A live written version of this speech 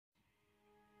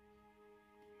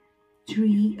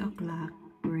3 o'clock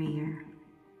prayer.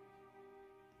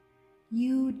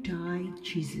 You died,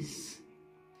 Jesus,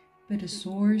 but the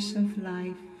source of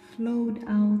life flowed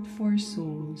out for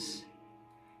souls,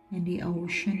 and the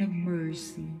ocean of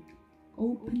mercy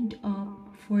opened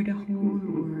up for the whole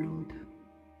world.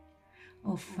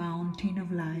 O fountain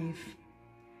of life,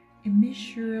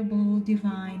 immeasurable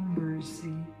divine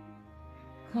mercy,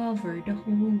 cover the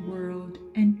whole world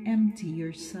and empty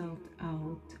yourself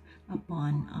out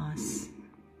upon us.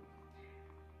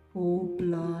 O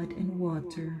blood and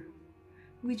water,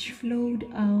 which flowed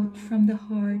out from the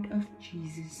heart of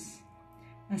Jesus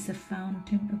as a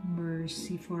fountain of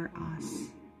mercy for us,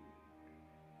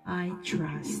 I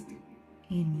trust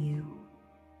in you.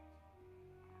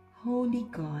 Holy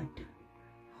God,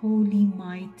 Holy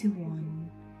Mighty One,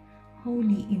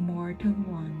 Holy Immortal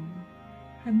One,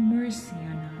 have mercy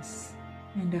on us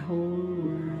and the whole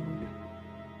world.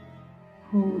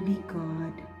 Holy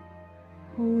God,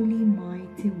 Holy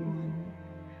Mighty One,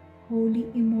 Holy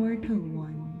Immortal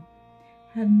One,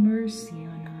 have mercy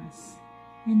on us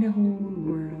and the whole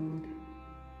world.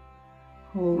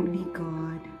 Holy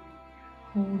God,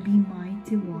 Holy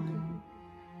Mighty One,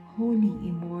 Holy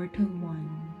Immortal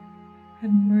One,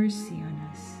 have mercy on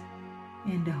us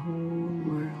and the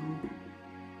whole world.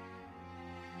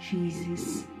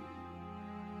 Jesus,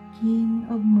 King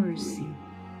of mercy,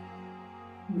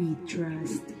 we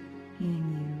trust in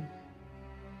you.